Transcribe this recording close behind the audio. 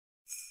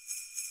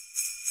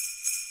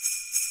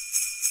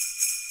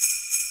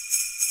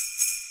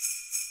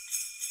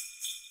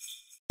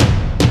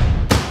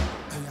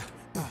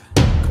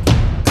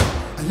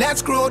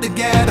Let's grow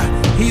together,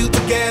 heal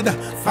together,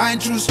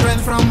 find true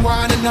strength from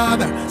one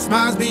another.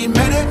 Smiles be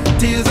many,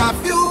 tears are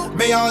few.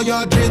 May all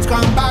your dreams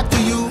come back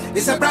to you.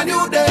 It's a brand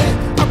new day,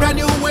 a brand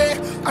new way.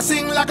 I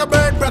sing like a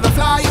bird, brother,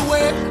 fly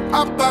away.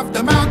 Up off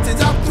the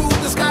mountains, up through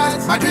the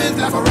skies. My dreams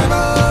last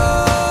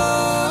forever.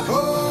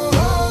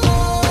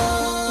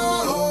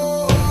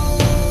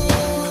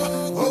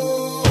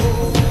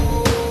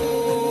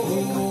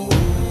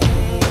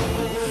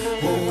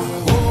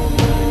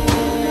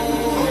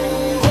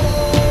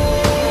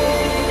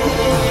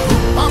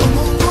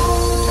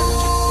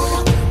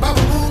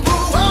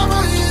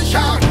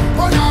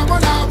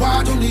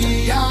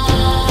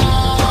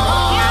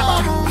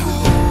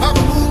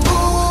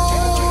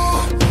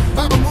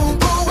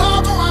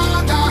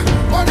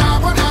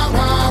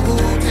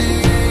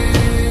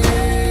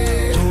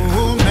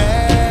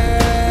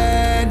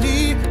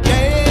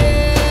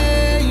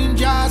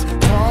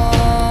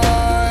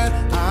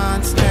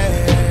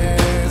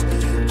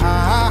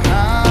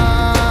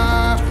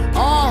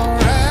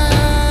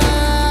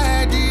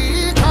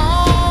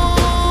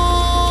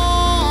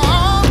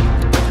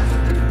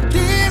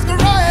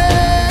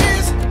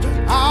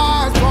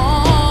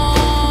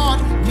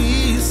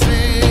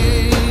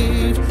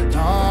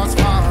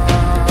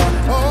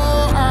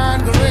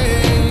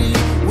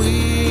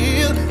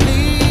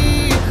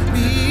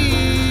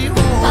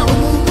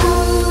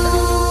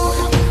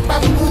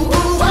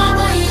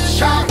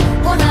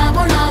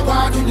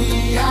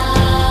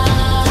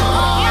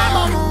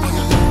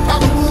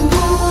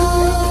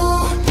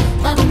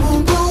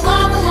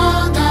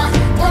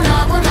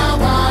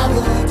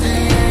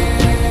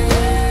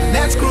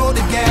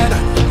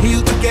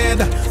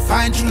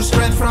 Find true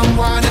strength from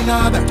one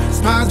another.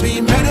 Smiles be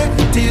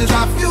many, tears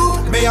are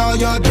few. May all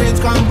your dreams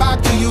come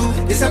back to you.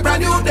 It's a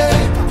brand new day,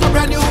 a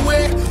brand new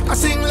way. I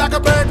sing like a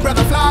bird,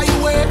 brother, fly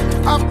away.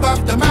 Up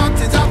off the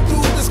mountains, up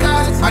through the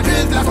skies. My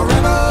dreams last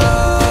forever.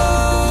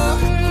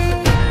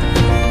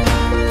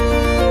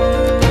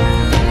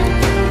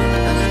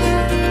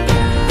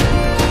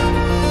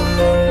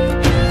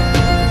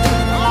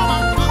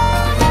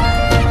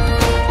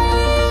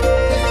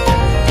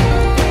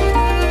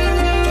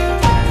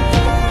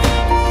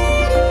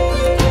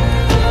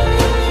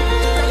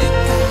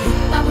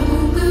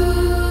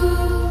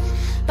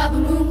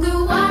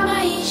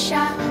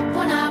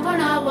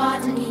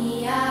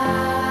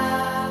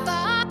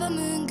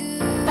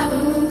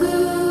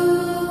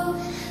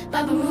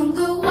 Baba Mungu,